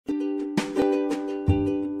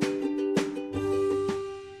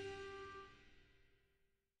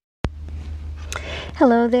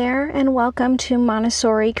Hello there, and welcome to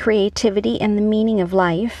Montessori Creativity and the Meaning of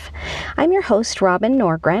Life. I'm your host, Robin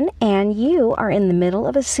Norgren, and you are in the middle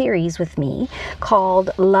of a series with me called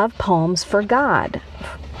Love Poems for God.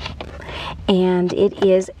 And it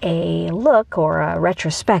is a look or a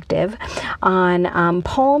retrospective on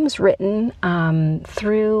poems written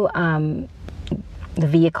through the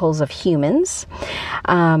vehicles of humans.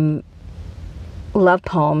 Love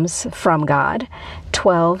poems from God,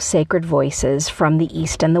 12 sacred voices from the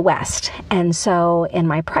East and the West. And so in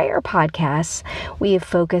my prior podcasts, we have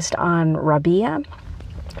focused on Rabia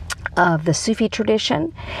of the Sufi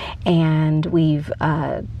tradition, and we've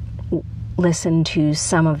listened to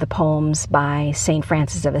some of the poems by St.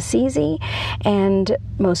 Francis of Assisi, and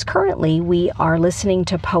most currently we are listening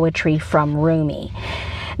to poetry from Rumi.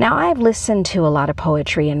 Now, I've listened to a lot of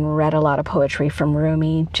poetry and read a lot of poetry from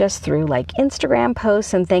Rumi just through like Instagram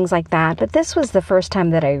posts and things like that, but this was the first time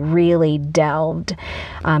that I really delved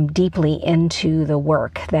deeply into the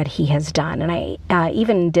work that he has done. And I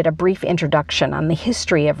even did a brief introduction on the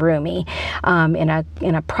history of Rumi in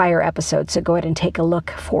a prior episode, so go ahead and take a look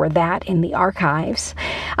for that in the archives.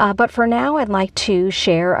 But for now, I'd like to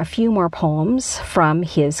share a few more poems from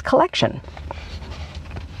his collection.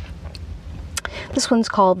 This one's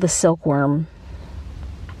called The Silkworm.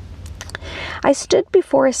 I stood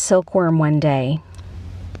before a silkworm one day,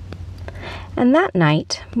 and that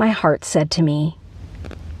night my heart said to me,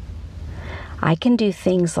 I can do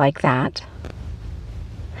things like that.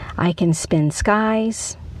 I can spin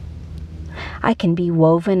skies. I can be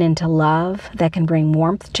woven into love that can bring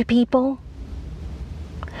warmth to people.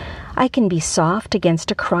 I can be soft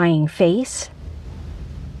against a crying face.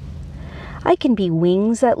 I can be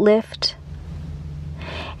wings that lift.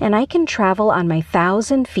 And I can travel on my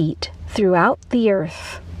 1,000 feet throughout the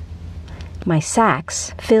earth, my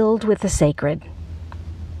sacks filled with the sacred.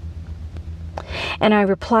 And I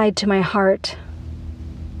replied to my heart,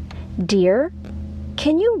 Dear,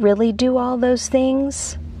 can you really do all those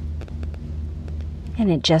things? And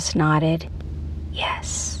it just nodded,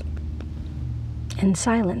 yes, in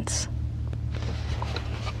silence.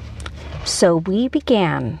 So we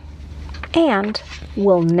began, and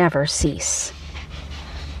will never cease.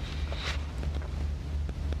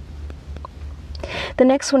 The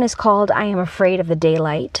next one is called I Am Afraid of the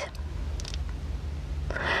Daylight.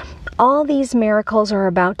 All these miracles are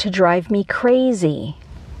about to drive me crazy.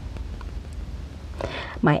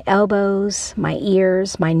 My elbows, my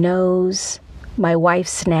ears, my nose, my wife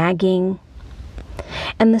snagging,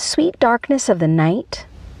 and the sweet darkness of the night,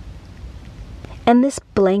 and this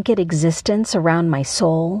blanket existence around my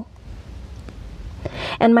soul,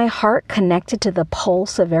 and my heart connected to the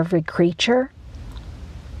pulse of every creature.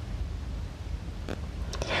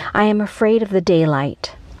 I am afraid of the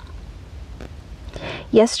daylight.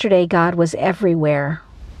 Yesterday, God was everywhere,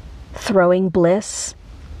 throwing bliss,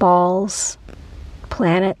 balls,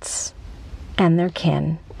 planets, and their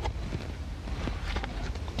kin.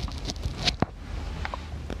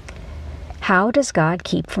 How does God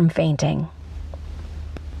keep from fainting?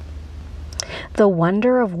 The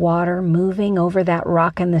wonder of water moving over that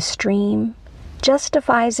rock in the stream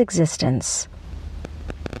justifies existence.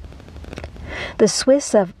 The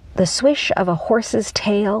swish of a horse's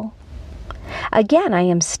tail. Again, I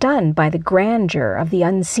am stunned by the grandeur of the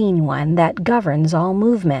unseen one that governs all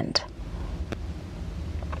movement.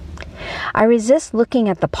 I resist looking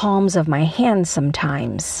at the palms of my hands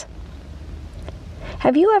sometimes.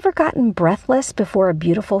 Have you ever gotten breathless before a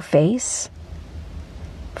beautiful face?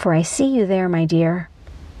 For I see you there, my dear.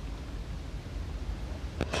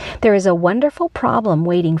 There is a wonderful problem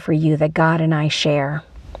waiting for you that God and I share.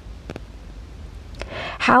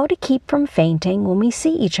 How to keep from fainting when we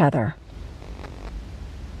see each other.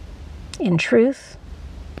 In truth,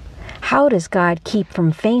 how does God keep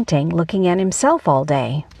from fainting looking at himself all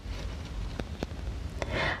day?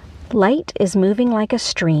 Light is moving like a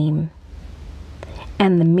stream,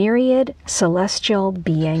 and the myriad celestial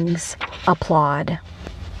beings applaud.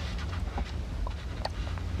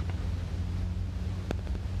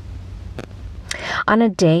 On a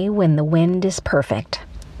day when the wind is perfect.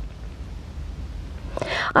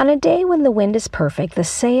 On a day when the wind is perfect, the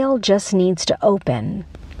sail just needs to open,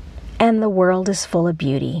 and the world is full of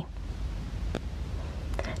beauty.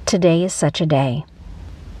 Today is such a day.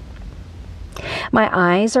 My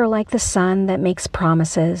eyes are like the sun that makes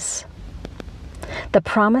promises, the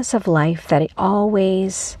promise of life that it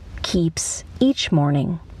always keeps each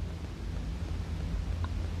morning.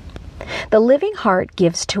 The living heart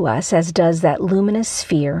gives to us, as does that luminous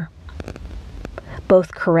sphere,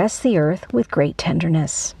 both caress the earth with great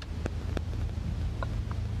tenderness.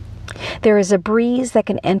 There is a breeze that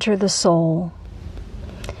can enter the soul,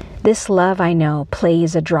 This love I know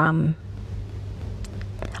plays a drum.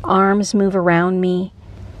 Arms move around me.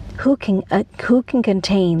 Who can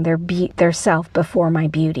contain their self before my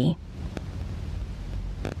beauty?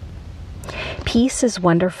 Peace is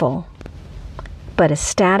wonderful, but a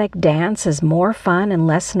static dance is more fun and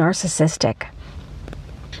less narcissistic.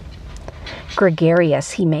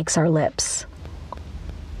 Gregarious he makes our lips.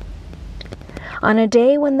 On a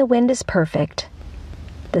day when the wind is perfect,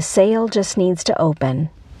 the sail just needs to open,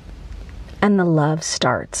 and the love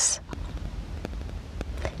starts.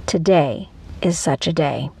 Today is such a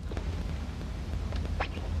day.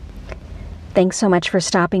 Thanks so much for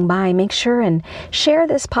stopping by. Make sure and share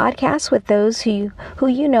this podcast with those who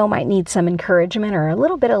you know might need some encouragement or a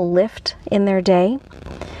little bit of lift in their day.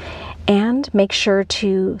 And make sure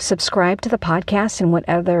to subscribe to the podcast in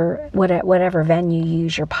whatever venue you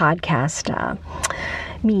use your podcast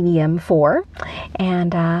medium for.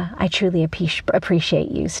 And I truly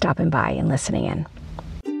appreciate you stopping by and listening in.